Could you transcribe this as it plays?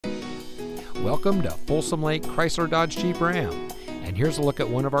Welcome to Folsom Lake Chrysler Dodge Jeep Ram, and here's a look at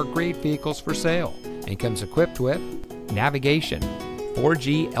one of our great vehicles for sale, and comes equipped with navigation,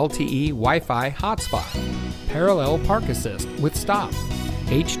 4G LTE Wi-Fi hotspot, parallel park assist with stop,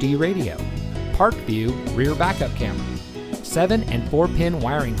 HD radio, park view rear backup camera, 7 and 4-pin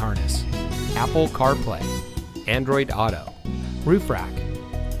wiring harness, Apple CarPlay, Android Auto, roof rack,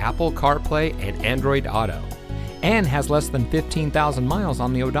 Apple CarPlay and Android Auto, and has less than 15,000 miles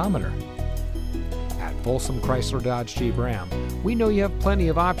on the odometer. At Folsom Chrysler Dodge Jeep Ram, we know you have plenty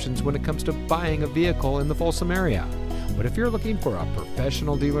of options when it comes to buying a vehicle in the Folsom area. But if you're looking for a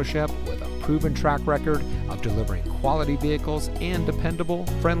professional dealership with a proven track record of delivering quality vehicles and dependable,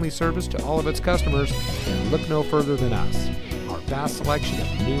 friendly service to all of its customers, then look no further than us. Our vast selection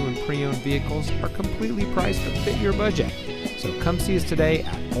of new and pre-owned vehicles are completely priced to fit your budget. So come see us today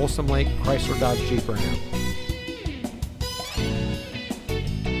at Folsom Lake Chrysler Dodge Jeep Ram.